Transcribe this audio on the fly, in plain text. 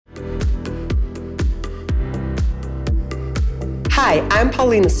Hi, I'm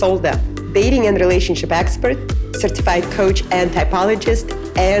Paulina Solda, dating and relationship expert, certified coach and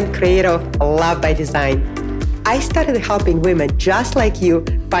typologist, and creator of Love by Design. I started helping women just like you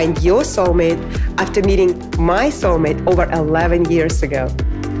find your soulmate after meeting my soulmate over 11 years ago.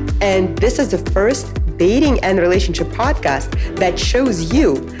 And this is the first dating and relationship podcast that shows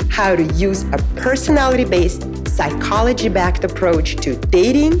you how to use a personality-based, psychology-backed approach to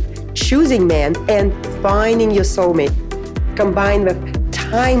dating, choosing men, and finding your soulmate, combined with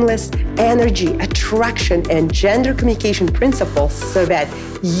timeless energy, attraction, and gender communication principles so that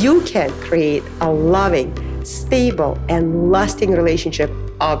you can create a loving, stable, and lasting relationship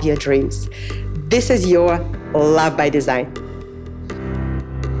of your dreams. This is your Love by Design.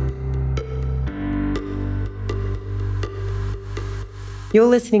 You're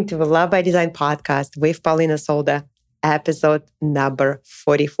listening to the Love by Design podcast with Paulina Solda, episode number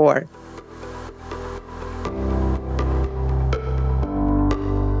 44.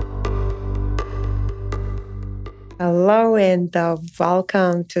 Hello and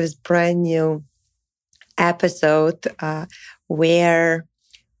welcome to this brand new episode where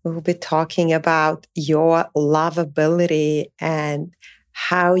we'll be talking about your lovability and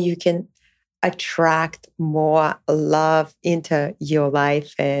how you can attract more love into your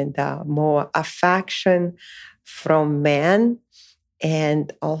life and more affection from men,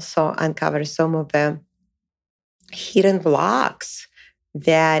 and also uncover some of the hidden blocks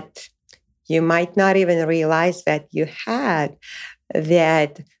that you might not even realize that you had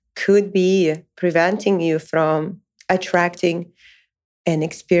that could be preventing you from attracting and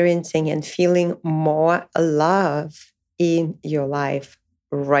experiencing and feeling more love in your life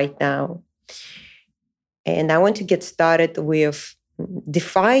right now. And I want to get started with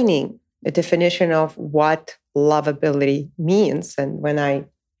defining the definition of what lovability means. And when I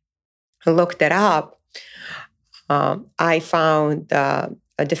looked it up, I found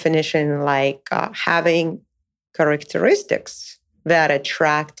a definition like having characteristics that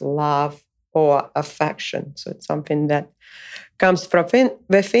attract love or affection. So it's something that comes from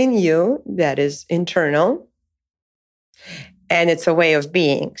within you, that is internal, and it's a way of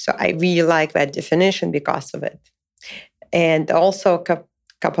being. So I really like that definition because of it. And also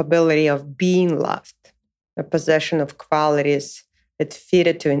capability of being loved, a possession of qualities that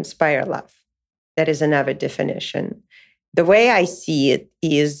fitted to inspire love. That is another definition. The way I see it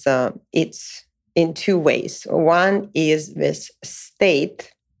is it's in two ways. One is this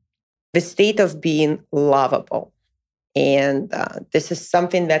state, the state of being lovable. And this is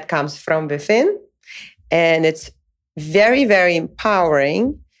something that comes from within. And it's very, very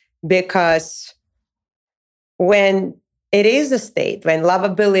empowering because when it is a state, when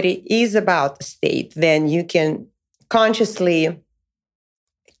lovability is about a state, then you can consciously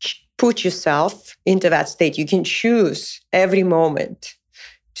put yourself into that state. You can choose every moment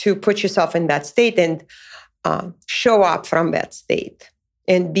to put yourself in that state and show up from that state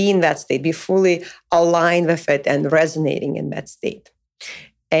and be in that state, be fully aligned with it and resonating in that state.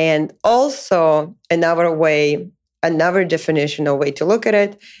 And also another definition or way to look at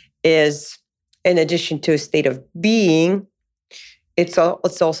it is, in addition to a state of being, it's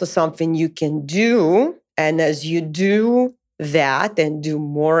also something you can do. And as you do that and do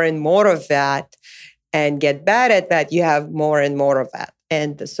more and more of that and get better at that, you have more and more of that.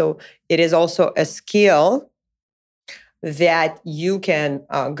 And so it is also a skill that you can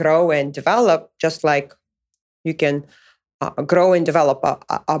grow and develop, just like you can grow and develop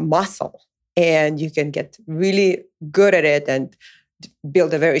a muscle. And you can get really good at it and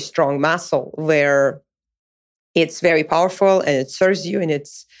build a very strong muscle where it's very powerful and it serves you and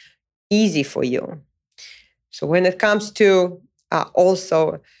it's easy for you. So when it comes to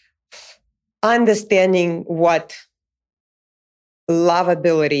also understanding what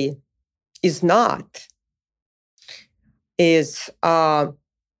lovability is not, is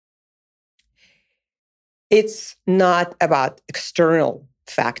it's not about external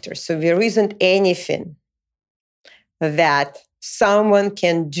factors. So there isn't anything that someone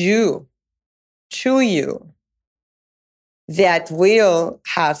can do to you that will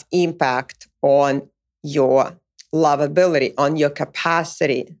have impact on your lovability, on your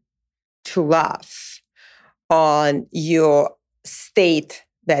capacity to love, on your state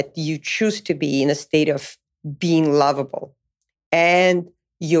that you choose to be in, a state of being lovable, and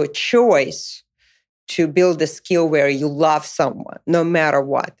your choice to build a skill where you love someone no matter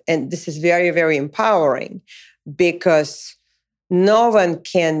what. And this is very, very empowering because no one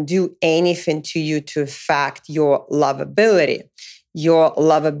can do anything to you to affect your lovability. Your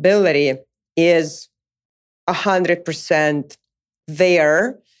lovability is 100%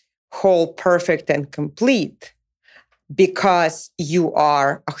 there, whole, perfect, and complete. because you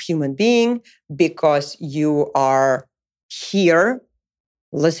are a human being, because you are here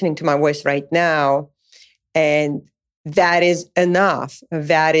listening to my voice right now. And that is enough.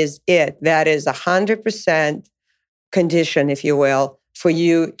 That is it. That is 100% condition, if you will, for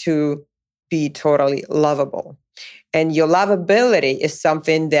you to be totally lovable. And your lovability is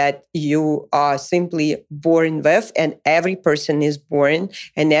something that you are simply born with, and every person is born,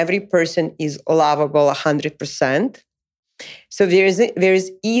 and every person is lovable 100%. So there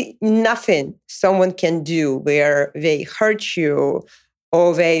is nothing someone can do where they hurt you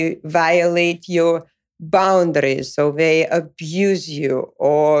or they violate your boundaries or they abuse you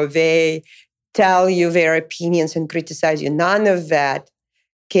or they tell you their opinions and criticize you. None of that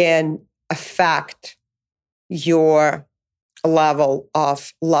can affect your level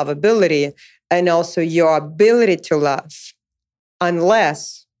of lovability and also your ability to love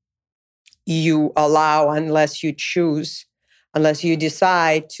unless you allow, unless you choose, unless you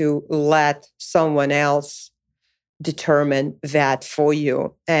decide to let someone else determine that for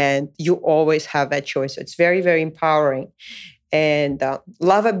you. And you always have that choice. So it's very, very empowering. And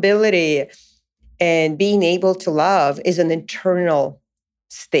lovability and being able to love is an internal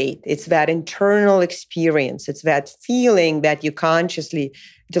state. It's that internal experience. It's that feeling that you consciously,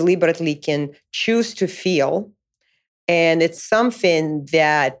 deliberately can choose to feel. And it's something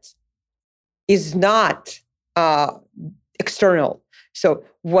that is not external. So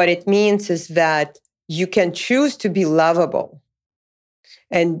what it means is that you can choose to be lovable,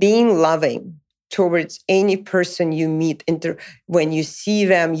 and being loving towards any person you meet. When you see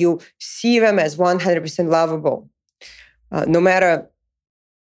them as 100% lovable, no matter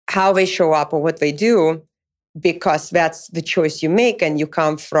how they show up or what they do, because that's the choice you make, and you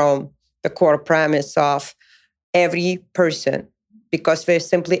come from the core premise of every person, because they're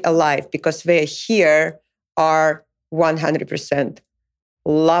simply alive, because they're here, are 100%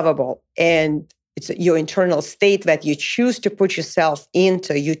 lovable. And it's your internal state that you choose to put yourself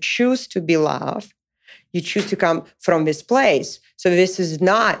into. You choose to be loved. You choose to come from this place. So this is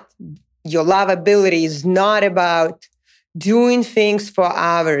not, your lovability is not about doing things for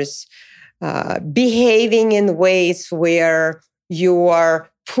others, behaving in ways where you are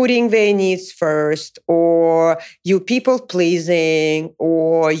putting their needs first, or you people pleasing,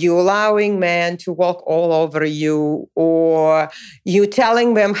 or you allowing men to walk all over you, or you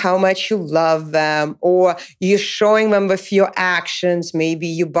telling them how much you love them, or you showing them with your actions. Maybe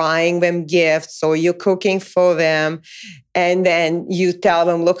you buying them gifts or you're cooking for them. And then you tell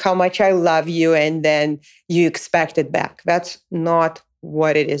them, look how much I love you. And then you expect it back. That's not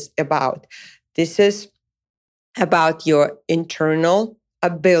what it is about. This is about your internal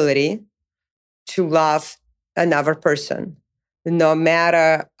ability to love another person, no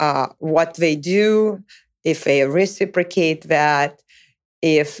matter what they do, if they reciprocate that,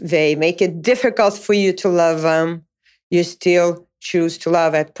 if they make it difficult for you to love them, you still choose to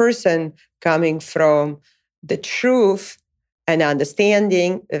love that person, coming from the truth and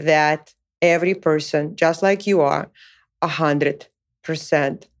understanding that every person, just like you are, 100%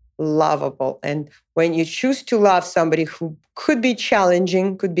 lovable. And when you choose to love somebody who could be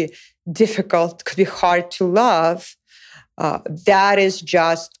challenging, could be difficult, could be hard to love, that is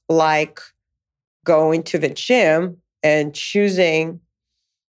just like going to the gym and choosing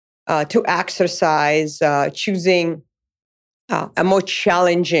to exercise, choosing a more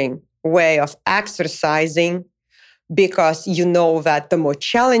challenging way of exercising, because you know that the more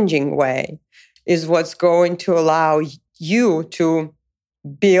challenging way is what's going to allow you to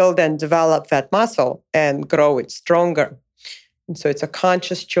build and develop that muscle and grow it stronger. And so it's a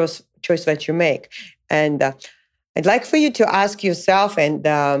conscious choice that you make. And I'd like for you to ask yourself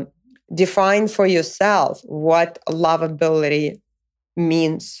and define for yourself what lovability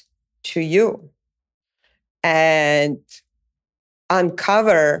means to you. And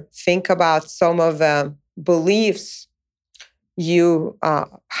think about some of the beliefs you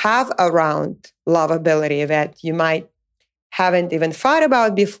have around lovability that you might haven't even thought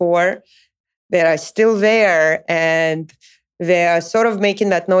about before, that are still there, and they're sort of making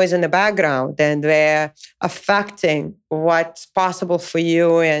that noise in the background, and they're affecting what's possible for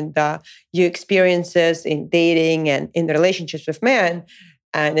you and your experiences in dating and in relationships with men.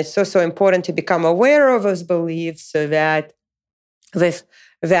 And it's so important to become aware of those beliefs, so that with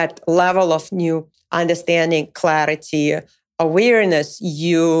that level of new understanding, clarity, awareness,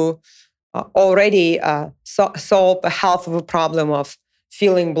 you already solve half of a problem of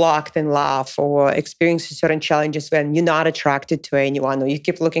feeling blocked in love or experiencing certain challenges when you're not attracted to anyone, or you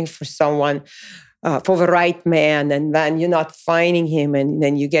keep looking for someone, for the right man, and then you're not finding him, and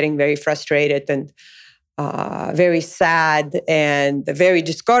then you're getting very frustrated and very sad and very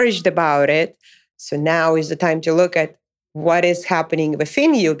discouraged about it. So now is the time to look at what is happening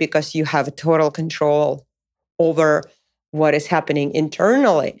within you, because you have total control over what is happening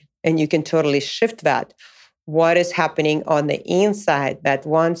internally. And you can totally shift that. What is happening on the inside, that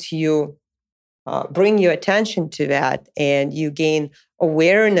once you bring your attention to that and you gain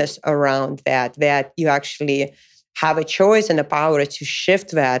awareness around that, that you actually have a choice and a power to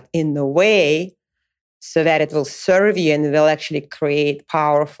shift that in the way so that it will serve you and will actually create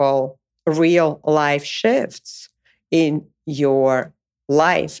powerful, real life shifts in your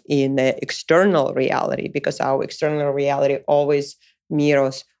life, in the external reality, because our external reality always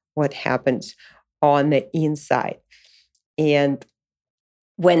mirrors what happens on the inside. And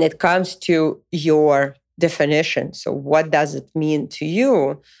when it comes to your definition, so what does it mean to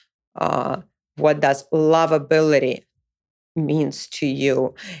you? What does lovability means to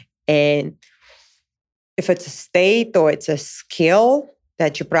you? And if it's a state or it's a skill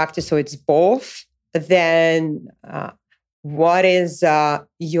that you practice, so it's both, then what is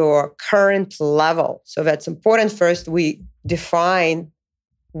your current level? So that's important. First, we define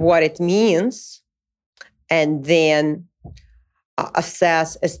what it means, and then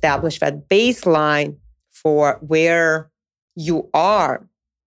assess, establish that baseline for where you are.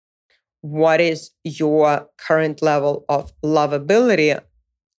 What is your current level of lovability?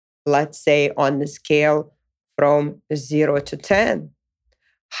 Let's say on the scale from 0 to 10.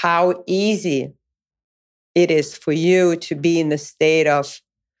 How easy it is for you to be in the state of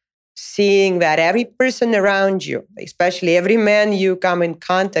seeing that every person around you, especially every man you come in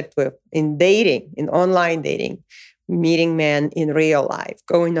contact with in dating, in online dating, meeting men in real life,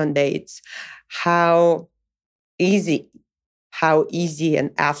 going on dates, how easy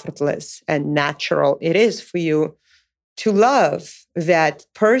and effortless and natural it is for you to love that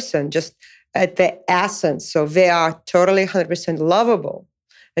person just at the essence. So they are totally 100% lovable,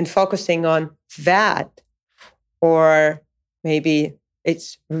 and focusing on that. Or maybe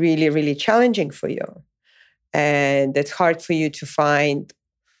it's really, really challenging for you, and it's hard for you to find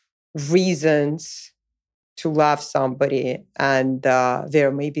reasons to love somebody. And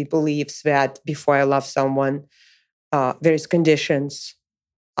there may be beliefs that before I love someone, there's conditions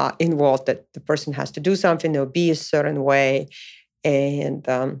involved, that the person has to do something or be a certain way. And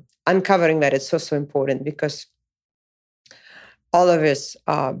uncovering that is so important, because all of his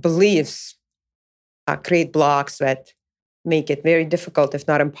beliefs create blocks that make it very difficult, if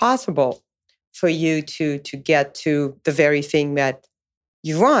not impossible, for you to get to the very thing that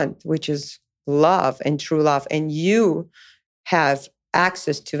you want, which is love and true love. And you have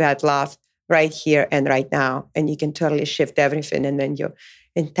access to that love right here and right now. And you can totally shift everything. And then your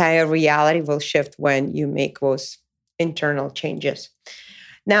entire reality will shift when you make those internal changes.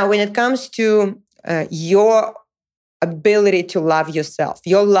 Now, when it comes to your ability to love yourself,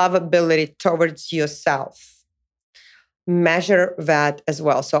 your lovability towards yourself, measure that as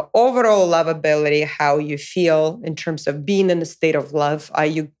well. So overall lovability, how you feel in terms of being in a state of love. Are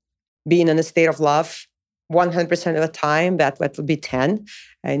you being in a state of love 100% of the time? That would be 10.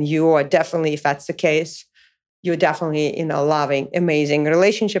 And you are definitely, if that's the case, you're definitely in a loving, amazing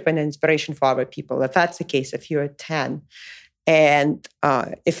relationship and inspiration for other people. If that's the case, if you're a 10. And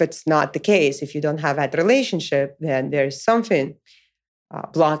if it's not the case, if you don't have that relationship, then there's something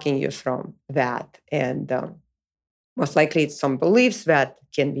blocking you from that. And most likely it's some beliefs that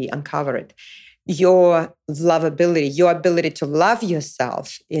can be uncovered. Your lovability, your ability to love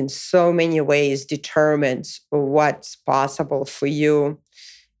yourself in so many ways determines what's possible for you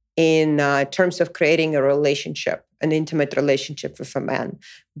in terms of creating a relationship, an intimate relationship with a man.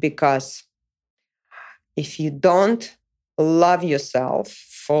 Because if you don't love yourself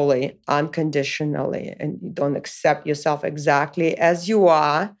fully, unconditionally, and you don't accept yourself exactly as you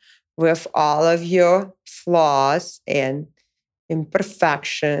are, with all of your flaws and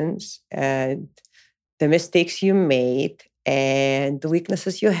imperfections and the mistakes you made and the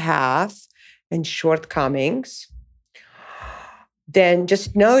weaknesses you have and shortcomings, then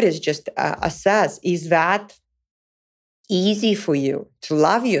just notice, just assess, is that easy for you to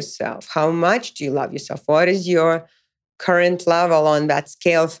love yourself? How much do you love yourself? What is your current level on that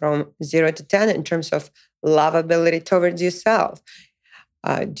scale from 0 to 10 in terms of lovability towards yourself?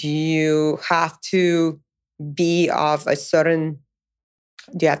 Do you have to be of a certain,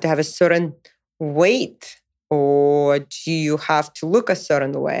 do you have to have a certain weight? Or do you have to look a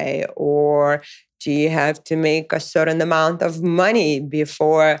certain way? Or do you have to make a certain amount of money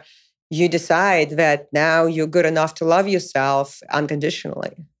before you decide that now you're good enough to love yourself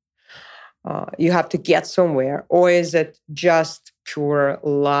unconditionally? You have to get somewhere. Or is it just pure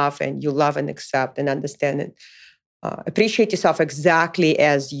love, and you love and accept and understand and appreciate yourself exactly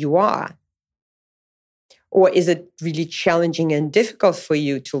as you are? Or is it really challenging and difficult for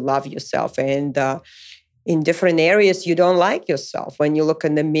you to love yourself? And in different areas, you don't like yourself. When you look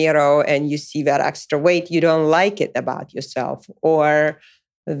in the mirror and you see that extra weight, you don't like it about yourself. Or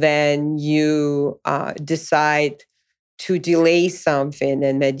then you decide to delay something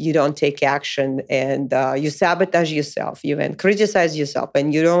and that you don't take action, and you sabotage yourself, you even criticize yourself,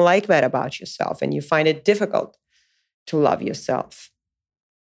 and you don't like that about yourself, and you find it difficult to love yourself.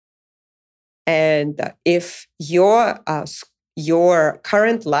 And if your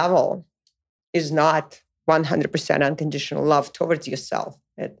current level is not 100% unconditional love towards yourself,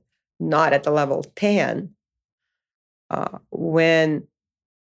 not at the level 10, how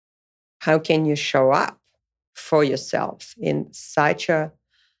can you show up for yourself in such a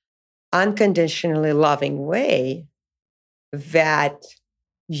unconditionally loving way that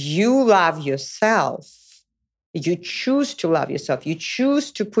you love yourself, you choose to love yourself, you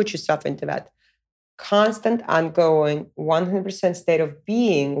choose to put yourself into that constant, ongoing, 100% state of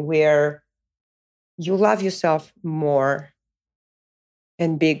being where you love yourself more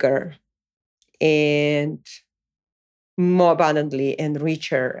and bigger and more abundantly and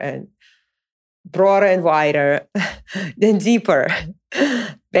richer and broader and wider and deeper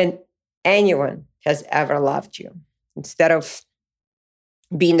than anyone has ever loved you. Instead of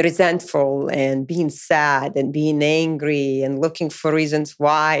being resentful and being sad and being angry and looking for reasons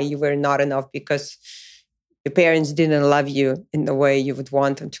why you were not enough because your parents didn't love you in the way you would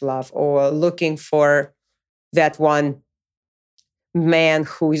want them to love, or looking for that one man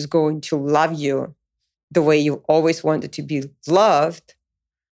who is going to love you the way you always wanted to be loved,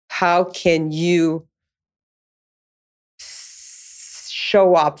 how can you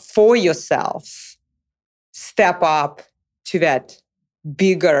show up for yourself, step up to that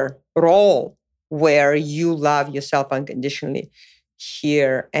bigger role where you love yourself unconditionally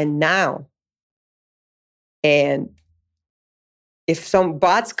here and now? And if some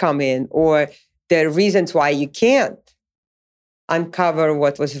buts come in, or there are reasons why you can't uncover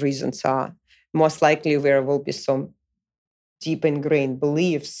what those reasons are, most likely there will be some deep ingrained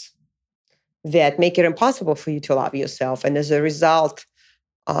beliefs that make it impossible for you to love yourself. And as a result,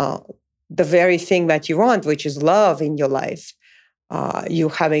 the very thing that you want, which is love in your life, you're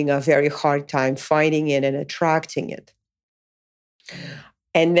having a very hard time finding it and attracting it.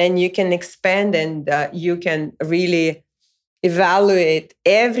 And then you can expand, and you can really evaluate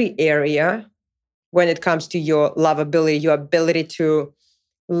every area when it comes to your lovability, your ability to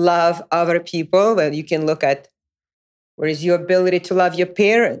love other people. Well, you can look at, where is your ability to love your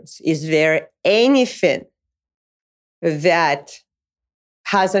parents? Is there anything that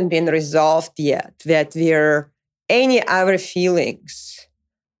hasn't been resolved yet? That there are any other feelings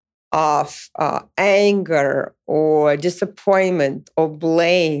of anger or disappointment or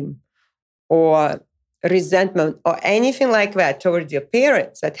blame or resentment or anything like that towards your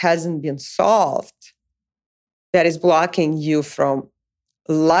parents that hasn't been solved, that is blocking you from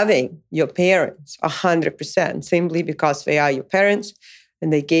loving your parents 100%, simply because they are your parents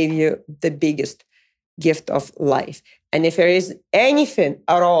and they gave you the biggest gift of life. And if there is anything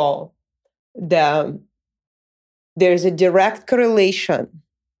at all, there's a direct correlation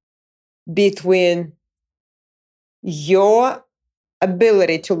between your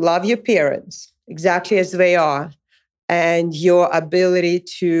ability to love your parents exactly as they are and your ability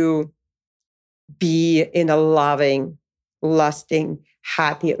to be in a loving, lasting,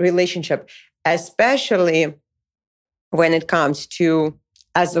 happy relationship, especially when it comes to,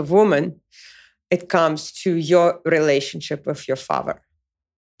 as a woman, it comes to your relationship with your father.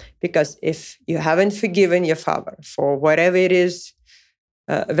 Because if you haven't forgiven your father for whatever it is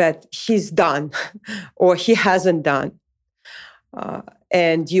that he's done or he hasn't done,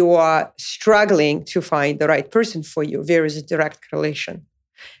 and you are struggling to find the right person for you, there is a direct correlation.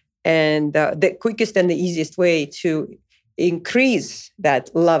 And the quickest and the easiest way to increase that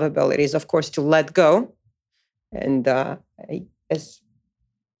lovability is, of course, to let go. And as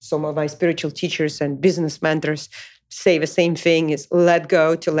some of my spiritual teachers and business mentors say, the same thing is let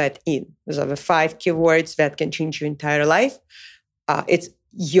go to let in. Those are the 5 key words that can change your entire life. It's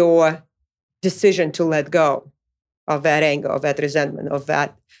your decision to let go of that anger, of that resentment, of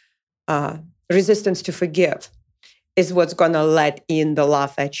that resistance to forgive is what's going to let in the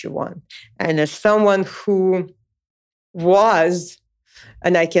love that you want. And as someone who was,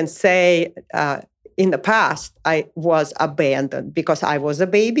 and I can say in the past, I was abandoned because I was a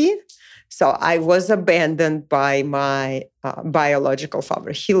baby. So I was abandoned by my biological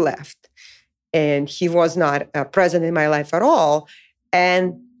father. He left. and he was not present in my life at all.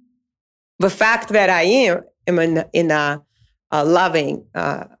 And the fact that I am in a loving,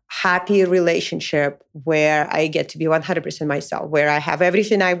 happy relationship where I get to be 100% myself, where I have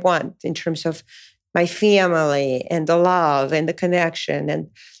everything I want in terms of my family and the love and the connection and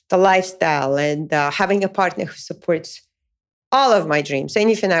the lifestyle and having a partner who supports all of my dreams,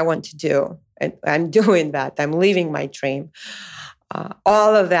 anything I want to do. And I'm doing that. I'm living my dream.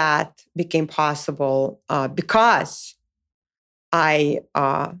 All of that became possible because my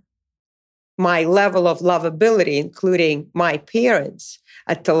level of lovability, including my parents,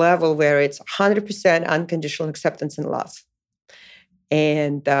 at the level where it's 100% unconditional acceptance and love.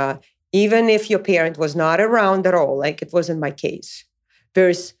 And even if your parent was not around at all, like it was in my case,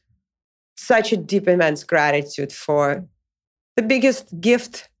 there's such a deep, immense gratitude for the biggest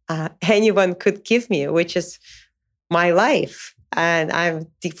gift anyone could give me, which is my life. And I'm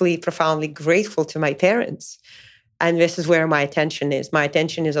deeply, profoundly grateful to my parents. And this is where my attention is. My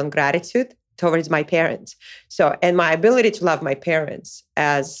attention is on gratitude towards my parents. So, and my ability to love my parents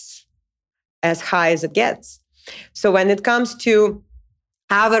as high as it gets. So when it comes to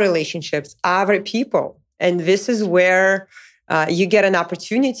other relationships, other people, and this is where you get an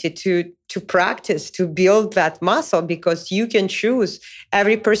opportunity to practice, to build that muscle, because you can choose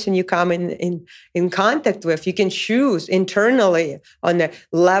every person you come in contact with. You can choose internally on the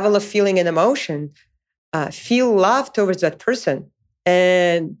level of feeling and emotion, feel love towards that person.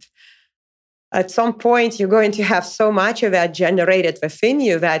 And at some point, you're going to have so much of that generated within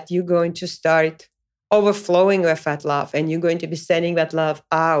you that you're going to start overflowing with that love, and you're going to be sending that love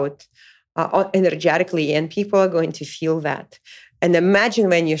out energetically, and people are going to feel that. And imagine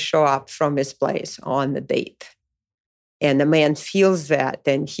when you show up from this place on the date, and the man feels that,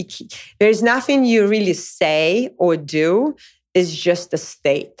 and there's nothing you really say or do. It's just a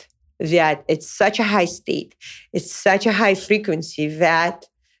state that it's such a high state, it's such a high frequency that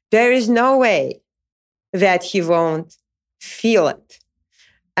there is no way that he won't feel it.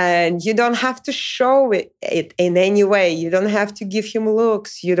 And you don't have to show it in any way. You don't have to give him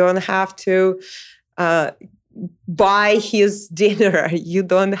looks. You don't have to buy his dinner. You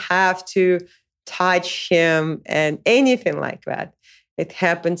don't have to touch him and anything like that. It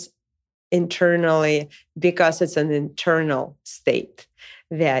happens internally because it's an internal state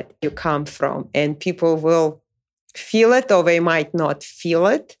that you come from. And people will feel it or they might not feel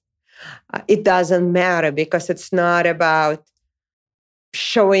it. It doesn't matter, because it's not about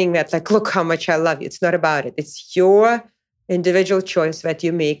showing that, like, look how much I love you. It's not about it. It's your individual choice that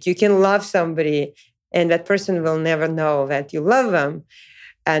you make. You can love somebody and that person will never know that you love them.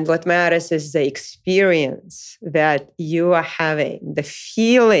 And what matters is the experience that you are having, the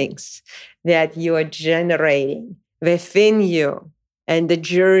feelings that you are generating within you, and the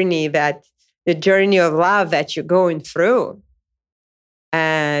journey of love that you're going through.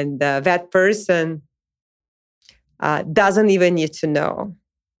 And that person doesn't even need to know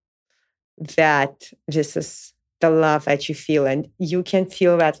that this is the love that you feel. And you can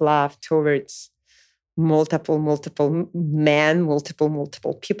feel that love towards multiple men,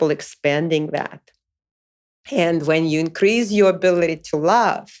 multiple people, expanding that. And when you increase your ability to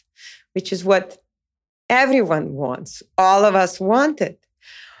love, which is what everyone wants, all of us want it,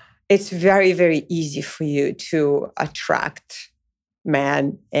 it's very, very easy for you to attract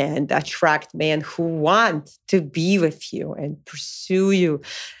men who want to be with you and pursue you.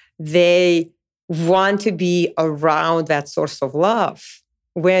 They want to be around that source of love.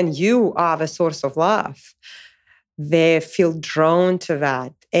 When you are the source of love, they feel drawn to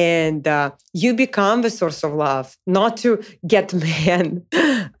that. And you become the source of love, not to get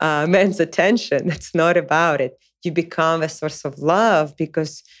men's attention. It's not about it. You become the source of love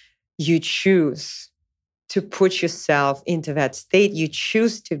because you choose to put yourself into that state. You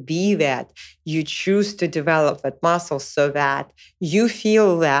choose to be that. You choose to develop that muscle so that you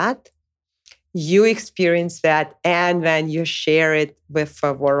feel that, you experience that, and then you share it with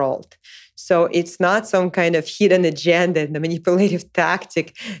the world. So it's not some kind of hidden agenda and a manipulative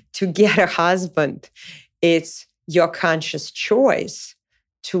tactic to get a husband. It's your conscious choice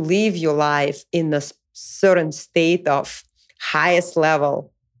to live your life in a certain state of highest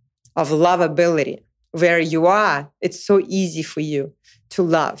level of lovability. Where you are, it's so easy for you to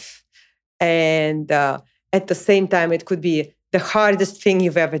love. And at the same time, it could be the hardest thing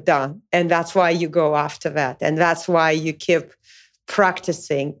you've ever done. And that's why you go after that. And that's why you keep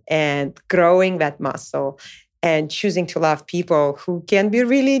practicing and growing that muscle and choosing to love people who can be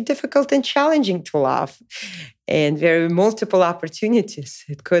really difficult and challenging to love. And there are multiple opportunities.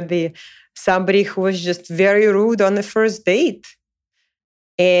 It could be somebody who was just very rude on the first date.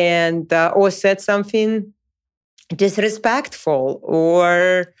 and or said something disrespectful,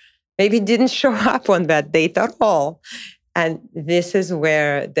 or maybe didn't show up on that date at all. And this is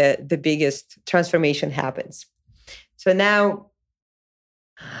where the biggest transformation happens. So now,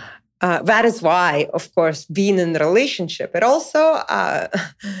 that is why, of course, being in a relationship, it also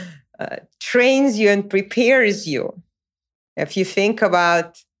trains you and prepares you. If you think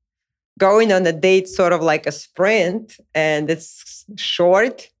about going on a date sort of like a sprint and it's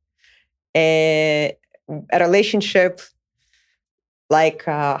short, a relationship like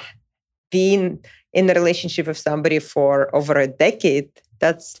being in a relationship with somebody for over a decade,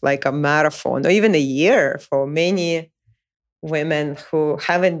 that's like a marathon, or even a year for many women who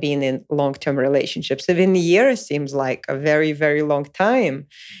haven't been in long-term relationships. Even a year seems like a very, very long time.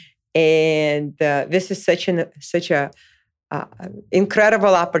 And this is such a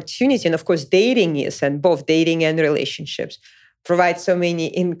incredible opportunity. And of course, dating is, and both dating and relationships provide so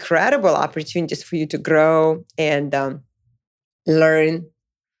many incredible opportunities for you to grow and learn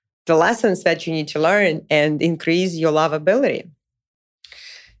the lessons that you need to learn and increase your lovability.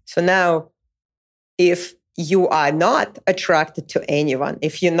 So now, if you are not attracted to anyone,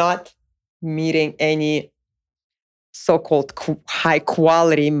 if you're not meeting any so-called high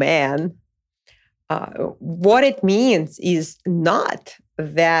quality man, what it means is not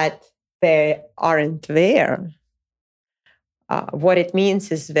that they aren't there. What it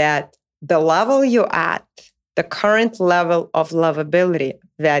means is that the level you're at, the current level of lovability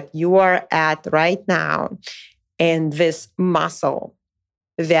that you are at right now, and this muscle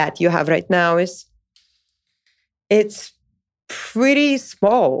that you have right now it's pretty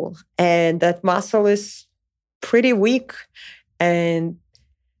small, and that muscle is pretty weak, and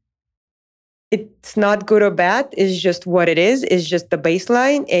it's not good or bad. It's just what it is. It's just the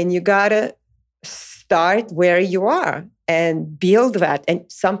baseline, and you gotta start where you are and build that. And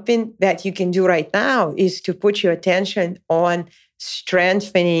something that you can do right now is to put your attention on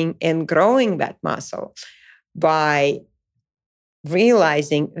strengthening and growing that muscle by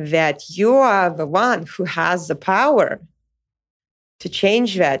realizing that you are the one who has the power to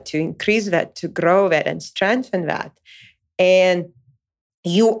change that, to increase that, to grow that, and strengthen that. And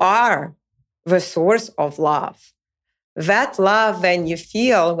you are the source of love. That love when you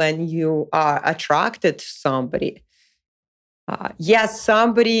feel when you are attracted to somebody. Yes,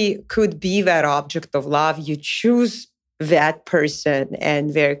 somebody could be that object of love. You choose that person,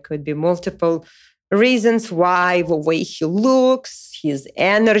 and there could be multiple reasons why: the way he looks, his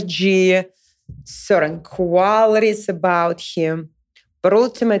energy, certain qualities about him. But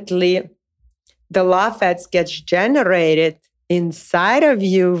ultimately, the love that gets generated inside of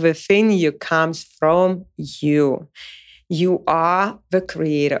you, within you, comes from you. You are the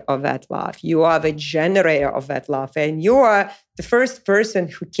creator of that love. You are the generator of that love. And you are the first person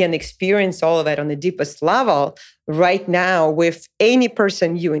who can experience all of that on the deepest level right now with any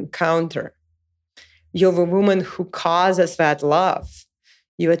person you encounter. You're the woman who causes that love.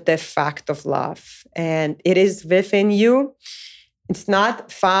 You're the fact of love. And it is within you. It's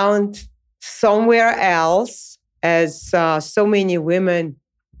not found somewhere else, as so many women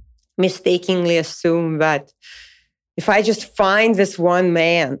mistakenly assume that if I just find this one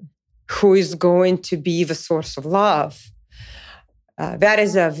man who is going to be the source of love, that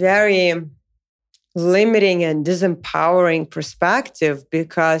is a very limiting and disempowering perspective,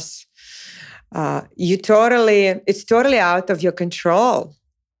 because it's totally out of your control.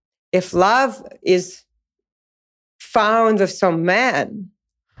 If love is found with some man,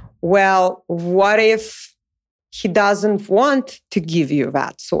 well, what if he doesn't want to give you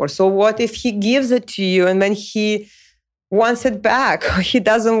that source? Or what if he gives it to you and then he wants it back, or he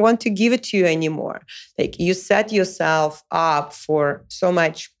doesn't want to give it to you anymore? Like, you set yourself up for so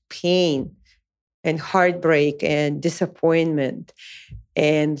much pain and heartbreak and disappointment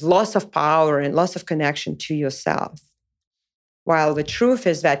and loss of power and loss of connection to yourself. While the truth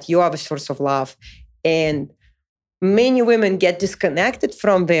is that you are the source of love. And many women get disconnected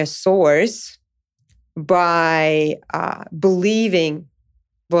from their source by believing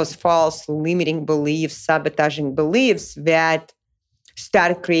those false, limiting beliefs, sabotaging beliefs that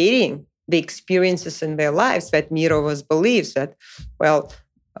start creating the experiences in their lives that mirror those beliefs that, well,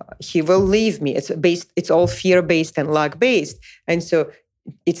 he will leave me. It's all fear-based and luck-based. And so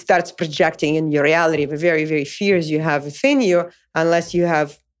it starts projecting in your reality the very, very fears you have within you, unless you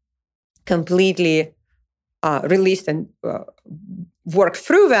have completely released and worked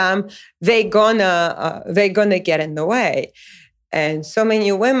through them, they're gonna get in the way. And so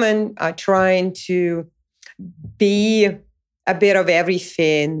many women are trying to be a bit of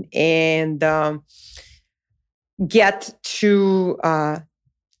everything and get to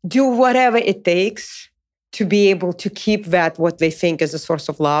do whatever it takes to be able to keep that, what they think is a source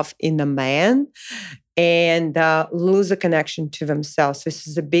of love in a man, and lose a connection to themselves. This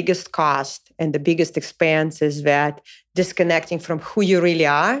is the biggest cost and the biggest expense, is that disconnecting from who you really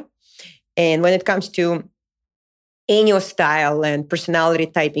are. And when it comes to Enneagram style and personality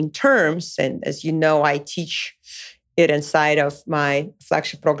typing terms, and as you know, I teach it inside of my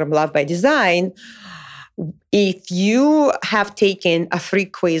flagship program, Love by Design. If you have taken a free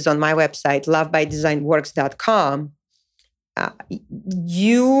quiz on my website, lovebydesignworks.com,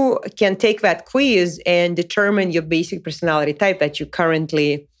 you can take that quiz and determine your basic personality type that you're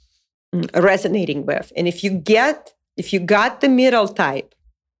currently resonating with. And if you got the middle type,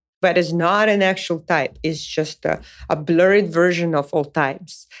 but is not an actual type, it's just a blurred version of all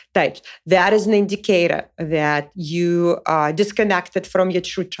types. That is an indicator that you are disconnected from your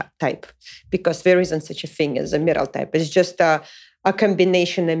true type, because there isn't such a thing as a middle type. It's just a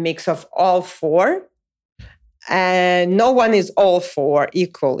combination, a mix of all four. And no one is all four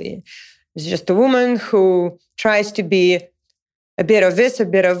equally. It's just a woman who tries to be a bit of this, a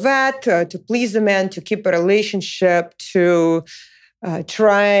bit of that, to please the man, to keep a relationship, to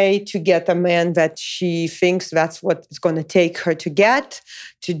try to get a man that she thinks that's what it's going to take her to get,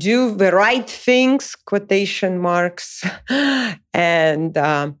 to do the right things, quotation marks, and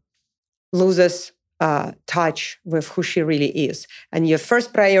loses touch with who she really is. And your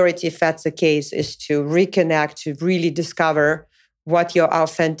first priority, if that's the case, is to reconnect, to really discover what your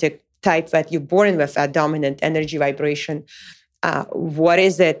authentic type that you're born with, that dominant energy vibration. What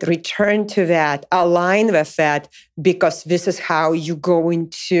is it? Return to that, align with that, because this is how you're going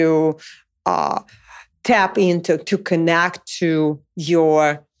to tap into, to connect to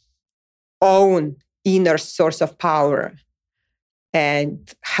your own inner source of power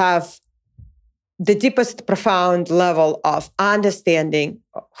and have the deepest, profound level of understanding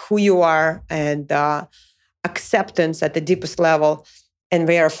who you are and acceptance at the deepest level, and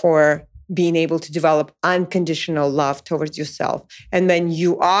therefore being able to develop unconditional love towards yourself. And when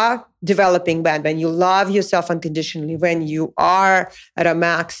you are developing that, when you love yourself unconditionally, when you are at a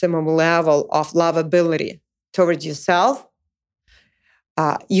maximum level of lovability towards yourself,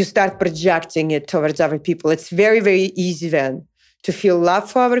 you start projecting it towards other people. It's very, very easy then to feel love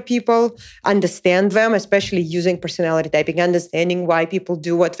for other people, understand them, especially using personality typing, understanding why people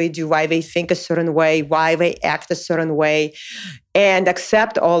do what they do, why they think a certain way, why they act a certain way, and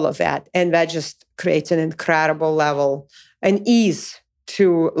accept all of that. And that just creates an incredible level and ease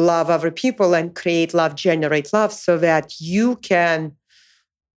to love other people and create love, generate love, so that you can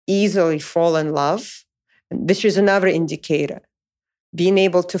easily fall in love. And this is another indicator. Being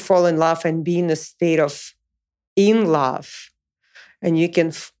able to fall in love and be in a state of in love. And you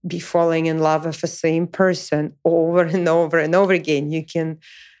can be falling in love with the same person over and over and over again. You can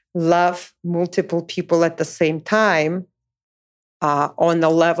love multiple people at the same time on a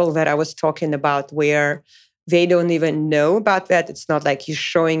level that I was talking about, where they don't even know about that. It's not like you're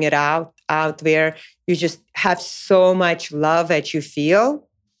showing it out there. You just have so much love that you feel.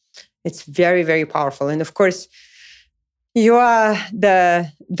 It's very, very powerful. And of course, you are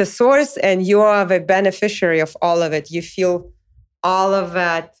the source and you are the beneficiary of all of it. You feel all of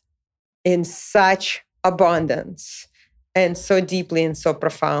that in such abundance and so deeply and so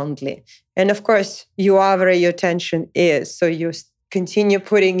profoundly. And of course, you are where your attention is. So you continue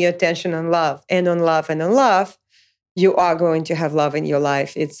putting your attention on love and on love and on love, you are going to have love in your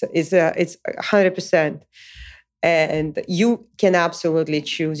life. It's 100%. And you can absolutely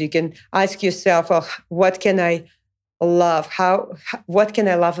choose. You can ask yourself, oh, what can I love? What can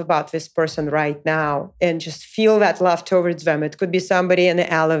I love about this person right now? And just feel that love towards them. It could be somebody in the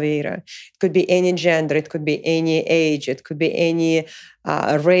elevator. It could be any gender. It could be any age. It could be any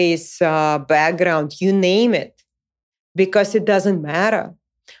race, background, you name it, because it doesn't matter.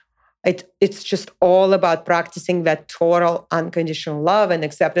 It's just all about practicing that total unconditional love and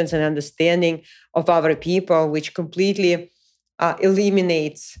acceptance and understanding of other people, which completely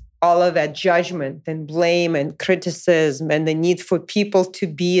eliminates all of that judgment and blame and criticism and the need for people to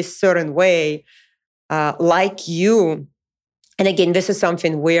be a certain way like you. And again, this is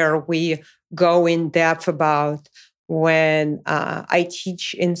something where we go in depth about when I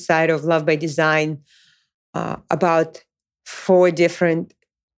teach inside of Love by Design about 4 different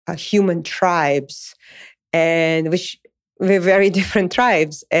human tribes, and which we're very different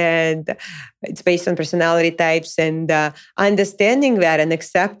tribes, and it's based on personality types, and understanding that and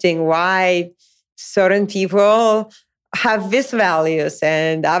accepting why certain people have these values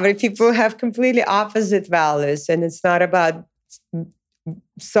and other people have completely opposite values. And it's not about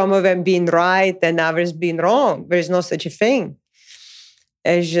some of them being right and others being wrong. There's no such a thing.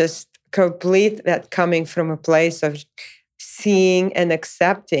 is just complete, that coming from a place of seeing and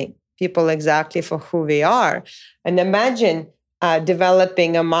accepting people exactly for who they are. And imagine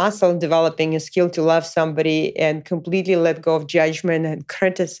developing a muscle, developing a skill to love somebody and completely let go of judgment and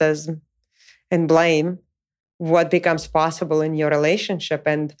criticism and blame. What becomes possible in your relationship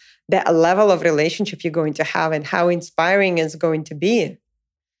and the level of relationship you're going to have and how inspiring it's going to be.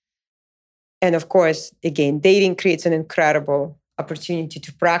 And of course, again, dating creates an incredible opportunity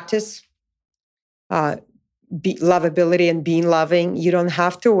to practice lovability and being loving. You don't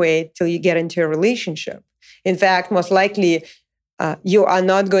have to wait till you get into a relationship. In fact, most likely, you are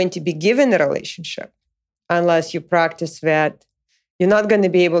not going to be given a relationship unless you practice that. You're not going to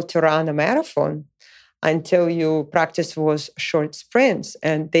be able to run a marathon until you practice those short sprints.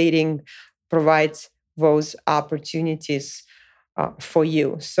 And dating provides those opportunities for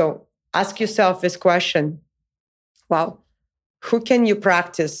you. So ask yourself this question. Well, who can you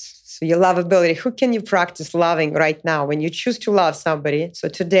practice? So your lovability, who can you practice loving right now when you choose to love somebody? So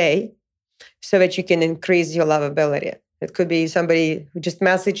today, so that you can increase your lovability. It could be somebody who just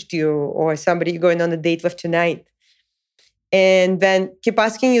messaged you or somebody you're going on a date with tonight. And then keep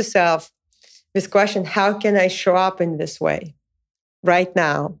asking yourself this question, how can I show up in this way right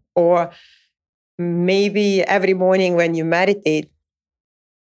now? Or maybe every morning when you meditate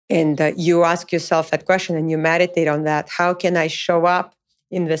and you ask yourself that question and you meditate on that, how can I show up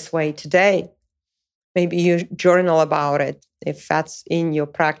in this way today? Maybe you journal about it if that's in your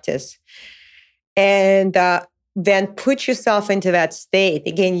practice. And then put yourself into that state.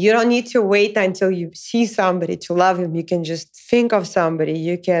 Again, you don't need to wait until you see somebody to love him. You can just think of somebody.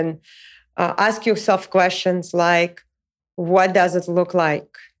 You can ask yourself questions like, what does it look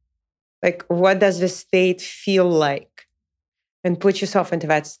like? Like, what does the state feel like? And put yourself into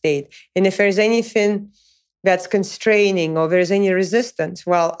that state. And if there's anything that's constraining or there's any resistance,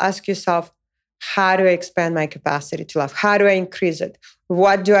 well, ask yourself, how do I expand my capacity to love? How do I increase it?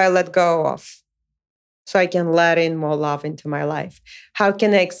 What do I let go of so I can let in more love into my life? How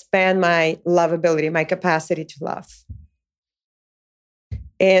can I expand my lovability, my capacity to love?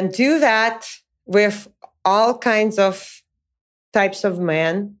 And do that with all kinds of types of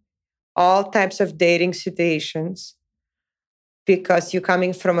men, all types of dating situations, because you're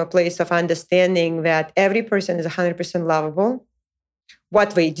coming from a place of understanding that every person is 100% lovable.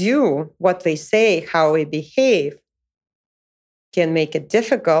 What they do, what they say, how they behave can make it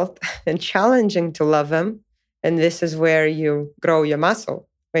difficult and challenging to love them. And this is where you grow your muscle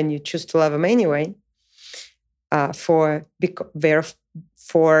when you choose to love them anyway, for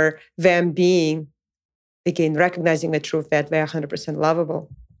them being, again, recognizing the truth that they're 100% lovable,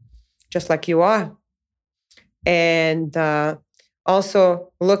 just like you are. And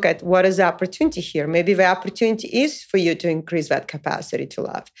also look at what is the opportunity here. Maybe the opportunity is for you to increase that capacity to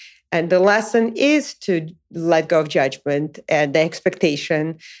love. And the lesson is to let go of judgment and the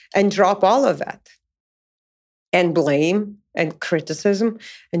expectation and drop all of that. And blame and criticism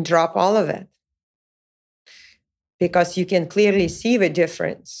and drop all of it. Because you can clearly see the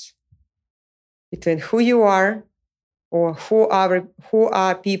difference between who you are or who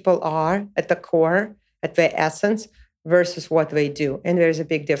our people are at the core, at their essence, versus what they do. And there's a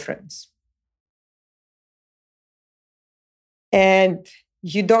big difference. And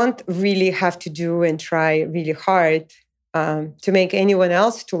you don't really have to do and try really hard to make anyone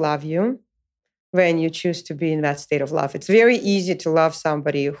else to love you when you choose to be in that state of love. It's very easy to love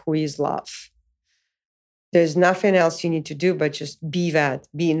somebody who is love. There's nothing else you need to do but just be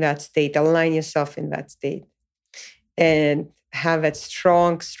in that state, align yourself in that state, and have that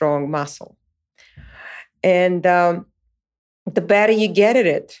strong, strong muscle. And the better you get at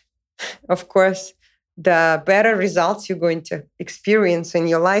it, of course, the better results you're going to experience in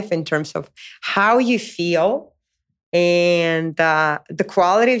your life in terms of how you feel and the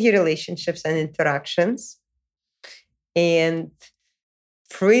quality of your relationships and interactions. And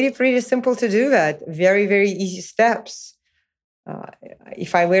pretty simple to do that. Very, very easy steps.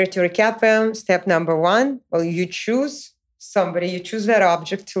 If I were to recap them, step number one, well, you choose somebody, you choose that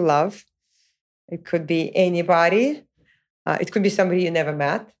object to love. It could be anybody. It could be somebody you never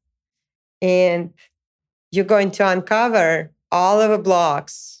met. And you're going to uncover all of the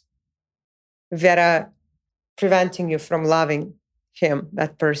blocks that are preventing you from loving him,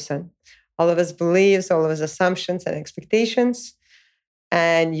 that person. All of his beliefs, all of his assumptions and expectations.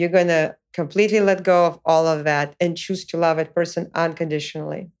 And you're going to completely let go of all of that and choose to love that person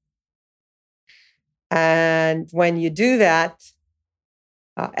unconditionally. And when you do that,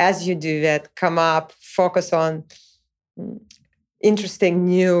 as you do that, come up, focus on interesting,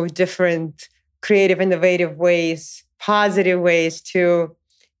 new, different, creative, innovative ways positive ways to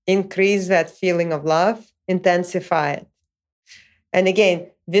increase that feeling of love, intensify it. And again,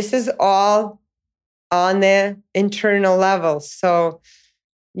 this is all on the internal level. So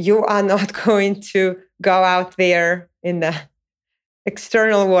you are not going to go out there in the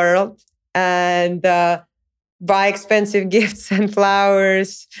external world and buy expensive gifts and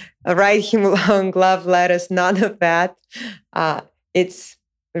flowers, write him long love letters, none of that. It's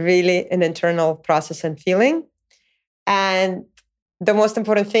really an internal process and feeling. And the most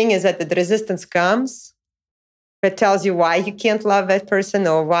important thing is that the resistance comes that tells you why you can't love that person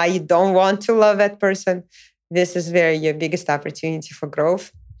or why you don't want to love that person. This is your biggest opportunity for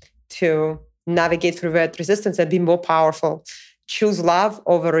growth, to navigate through that resistance and be more powerful. Choose love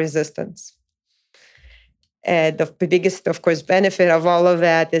over resistance. And the biggest, of course, benefit of all of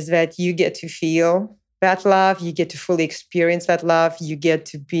that is that you get to feel that love. You get to fully experience that love. You get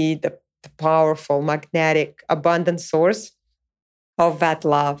to be the powerful, magnetic, abundant source of that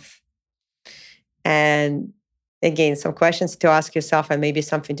love. And again, some questions to ask yourself and maybe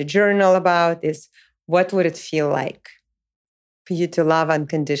something to journal about is, what would it feel like for you to love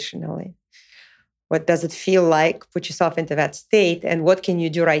unconditionally? What does it feel like? Put yourself into that state. And what can you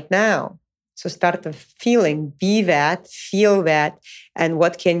do right now? So start the feeling, be that, feel that. And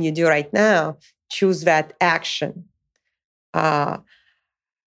what can you do right now? Choose that action.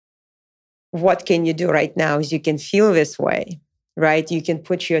 What can you do right now is you can feel this way, right? You can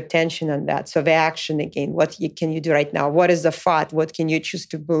put your attention on that. So the action again, can you do right now? What is the thought? What can you choose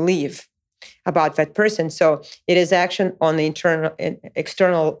to believe about that person? So it is action on the internal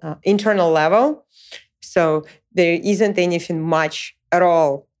level. So there isn't anything much at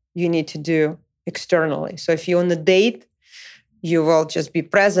all you need to do externally. So if you're on a date, you will just be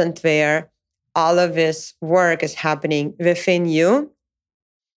present there. All of this work is happening within you.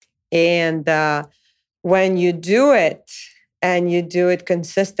 And when you do it, and you do it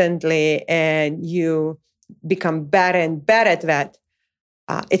consistently, and you become better and better at that,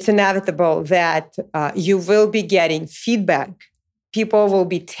 it's inevitable that you will be getting feedback. People will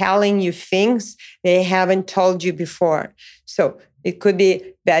be telling you things they haven't told you before. So it could be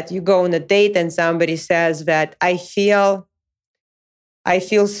that you go on a date and somebody says that I feel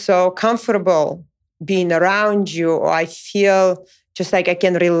so comfortable being around you, or I feel just like I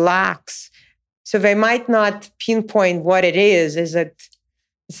can relax. So they might not pinpoint what it is. Is it?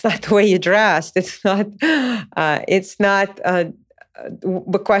 It's not the way you dressed. It's not. It's not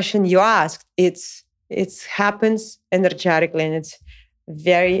the question you asked. It happens energetically, and it's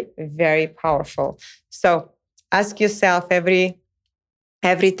very, very powerful. So ask yourself every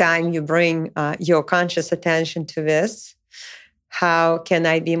time you bring your conscious attention to this: how can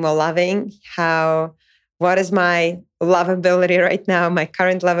I be more loving? What is my lovability right now, my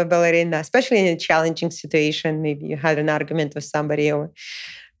current lovability, and especially in a challenging situation? Maybe you had an argument with somebody or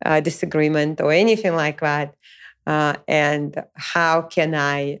a disagreement or anything like that. And how can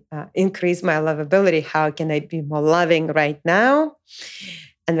I increase my lovability? How can I be more loving right now?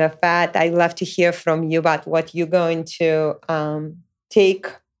 And with that, I'd love to hear from you about what you're going to take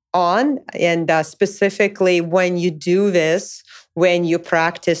on. And specifically, when you do this, when you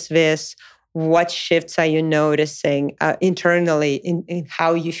practice this, what shifts are you noticing internally in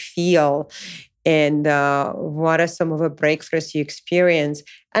how you feel? And what are some of the breakthroughs you experience?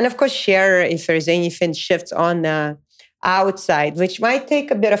 And of course, share if there's anything shifts on the outside, which might take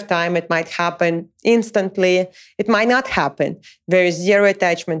a bit of time. It might happen instantly. It might not happen. There is zero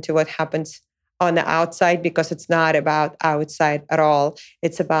attachment to what happens on the outside, because it's not about outside at all.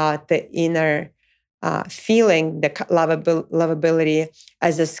 It's about the inner feeling, the lovability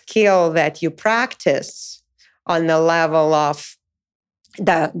as a skill that you practice on the level of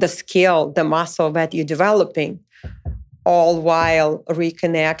the skill, the muscle that you're developing, all while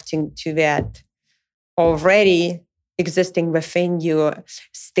reconnecting to that already existing within you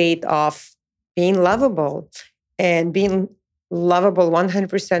state of being lovable, and being lovable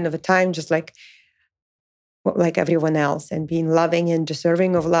 100% of the time, just like everyone else, and being loving and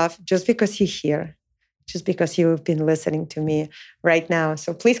deserving of love just because you're here, just because you've been listening to me right now.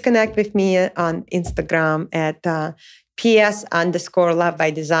 So please connect with me on Instagram at ps_love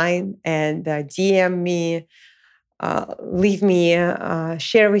by design, and DM me, leave me,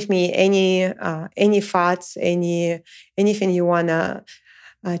 share with me any thoughts, anything you wanna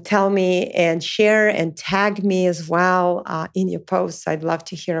tell me, and share and tag me as well in your posts. I'd love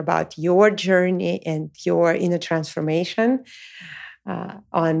to hear about your journey and your inner transformation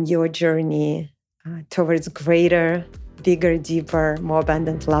on your journey towards greater, bigger, deeper, more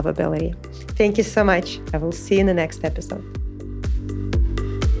abundant lovability. Thank you so much. I will see you in the next episode.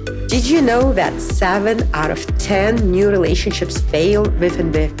 Did you know that 7 out of 10 new relationships fail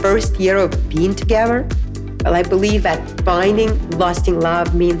within the first year of being together? Well, I believe that finding lasting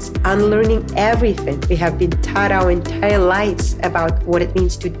love means unlearning everything we have been taught our entire lives about what it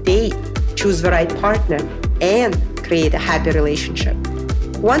means to date, choose the right partner, and create a happy relationship.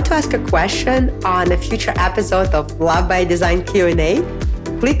 Want to ask a question on a future episode of Love by Design Q&A?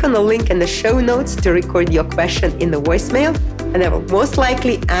 Click on the link in the show notes to record your question in the voicemail, and I will most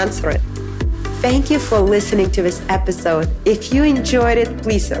likely answer it. Thank you for listening to this episode. If you enjoyed it,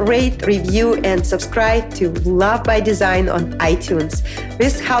 please rate, review, and subscribe to Love by Design on iTunes.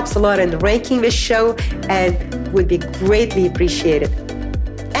 This helps a lot in ranking this show and would be greatly appreciated.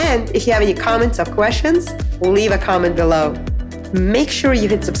 And if you have any comments or questions, leave a comment below. Make sure you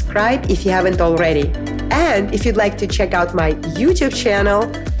hit subscribe if you haven't already. And if you'd like to check out my YouTube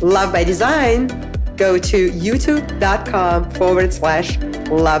channel, Love by Design, go to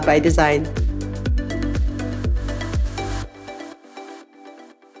youtube.com/Love by Design.